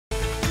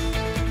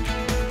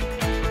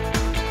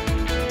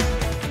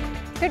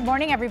Good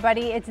morning,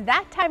 everybody. It's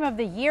that time of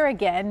the year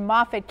again.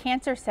 Moffitt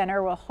Cancer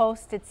Center will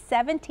host its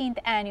 17th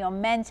annual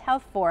Men's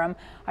Health Forum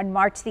on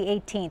March the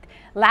 18th.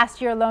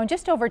 Last year alone,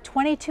 just over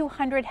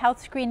 2,200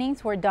 health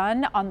screenings were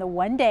done on the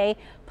one day,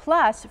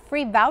 plus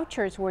free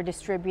vouchers were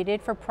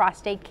distributed for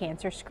prostate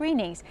cancer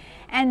screenings.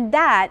 And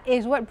that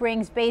is what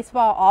brings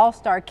baseball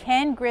all-star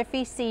Ken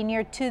Griffey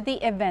Sr. to the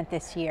event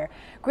this year.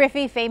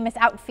 Griffey, famous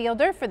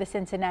outfielder for the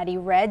Cincinnati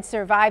Reds,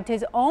 survived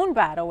his own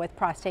battle with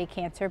prostate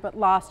cancer but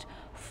lost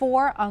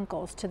 4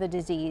 uncles to the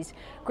disease.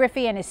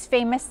 Griffey and his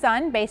famous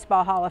son,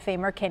 Baseball Hall of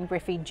Famer Ken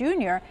Griffey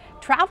Jr.,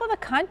 travel the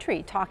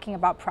country talking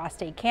about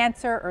prostate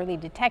cancer, early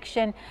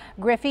detection.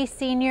 Griffey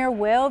Sr.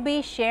 will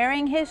be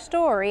sharing his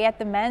story at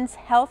the Men's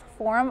Health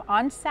Forum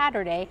on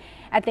Saturday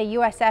at the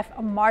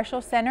USF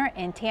Marshall Center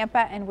in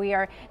Tampa, and we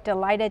are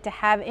delighted to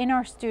have in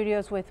our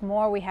studios with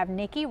more. We have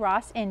Nikki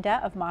Ross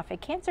Inda of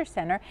Moffitt Cancer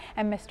Center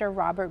and Mr.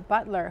 Robert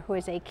Butler, who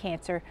is a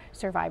cancer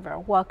survivor.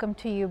 Welcome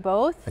to you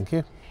both. Thank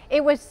you.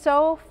 It was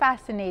so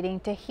fascinating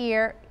to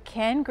hear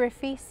Ken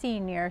Griffey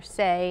Sr.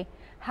 say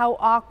how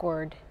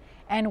awkward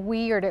and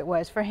weird it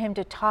was for him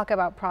to talk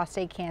about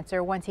prostate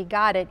cancer once he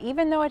got it,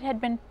 even though it had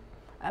been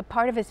a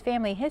part of his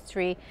family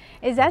history.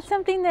 Is that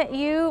something that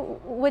you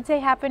would say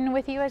happened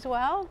with you as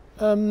well?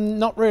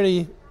 Not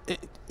really.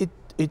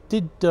 It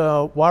did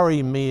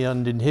worry me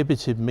and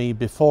inhibited me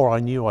before I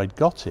knew I'd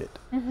got it.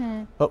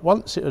 Mm-hmm. But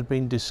once it had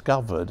been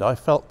discovered, I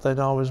felt that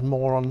I was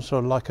more on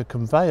sort of like a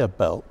conveyor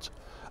belt,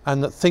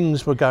 and that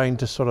things were going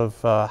to sort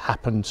of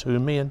happen to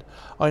me, and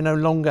I no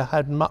longer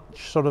had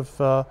much sort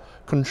of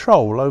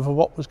control over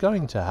what was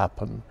going to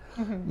happen.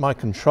 Mm-hmm. My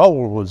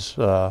control was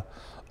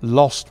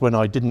lost when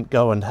I didn't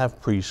go and have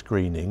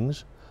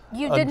pre-screenings.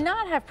 You did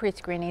not have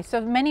pre-screenings,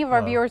 so many of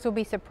our viewers will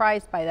be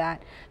surprised by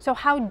that. So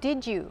how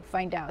did you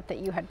find out that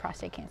you had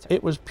prostate cancer?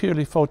 It was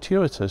purely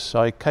fortuitous.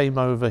 I came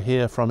over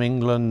here from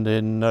England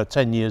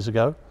 10 years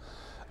ago.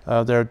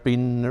 There had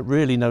been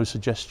really no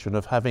suggestion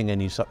of having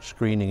any such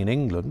screening in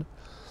England.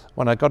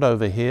 When I got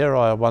over here,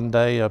 one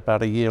day,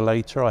 about a year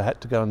later, I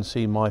had to go and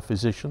see my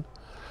physician.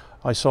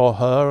 I saw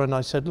her and I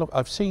said, look,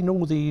 I've seen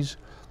all these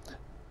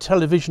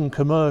television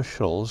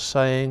commercials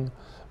saying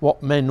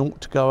what men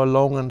ought to go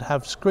along and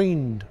have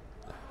screened.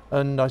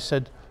 And I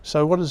said,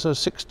 so what is a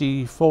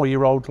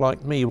 64-year-old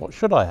like me, what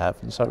should I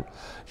have? And so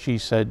she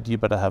said, you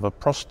better have a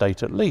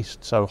prostate at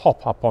least. So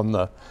hop up on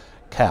the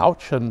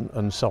couch,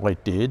 and so I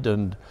did,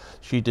 and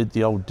she did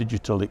the old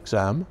digital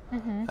exam.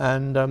 Mm-hmm.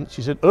 And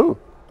she said, oh,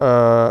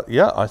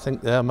 yeah, I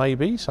think there may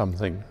be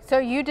something. So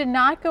you did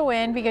not go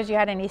in because you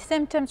had any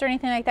symptoms or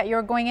anything like that? You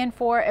were going in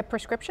for a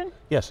prescription?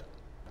 Yes.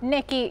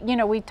 Nikki, you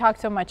know, we talk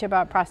so much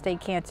about prostate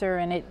cancer,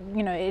 and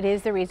it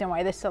is the reason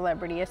why this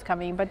celebrity is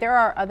coming, but there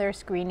are other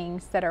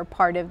screenings that are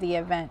part of the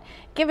event.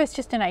 Give us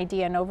just an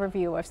idea, an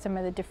overview of some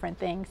of the different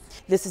things.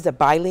 This is a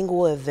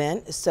bilingual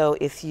event, so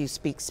if you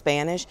speak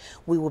Spanish,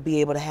 we will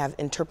be able to have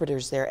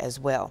interpreters there as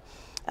well.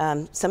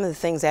 Some of the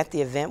things at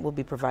the event, we'll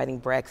be providing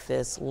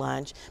breakfast,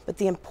 lunch, but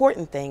the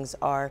important things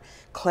are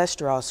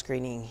cholesterol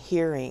screening,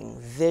 hearing,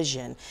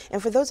 vision,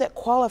 and for those that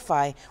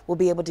qualify, we'll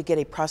be able to get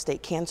a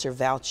prostate cancer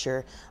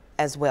voucher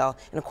as well,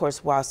 and of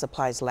course while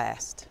supplies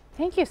last.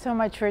 Thank you so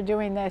much for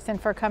doing this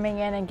and for coming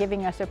in and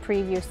giving us a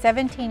preview.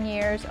 17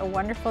 years, a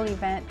wonderful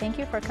event. Thank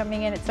you for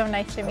coming in. It's so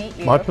nice to meet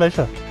you. My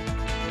pleasure.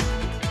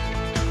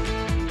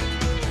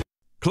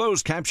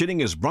 Closed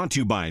captioning is brought to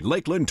you by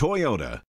Lakeland Toyota.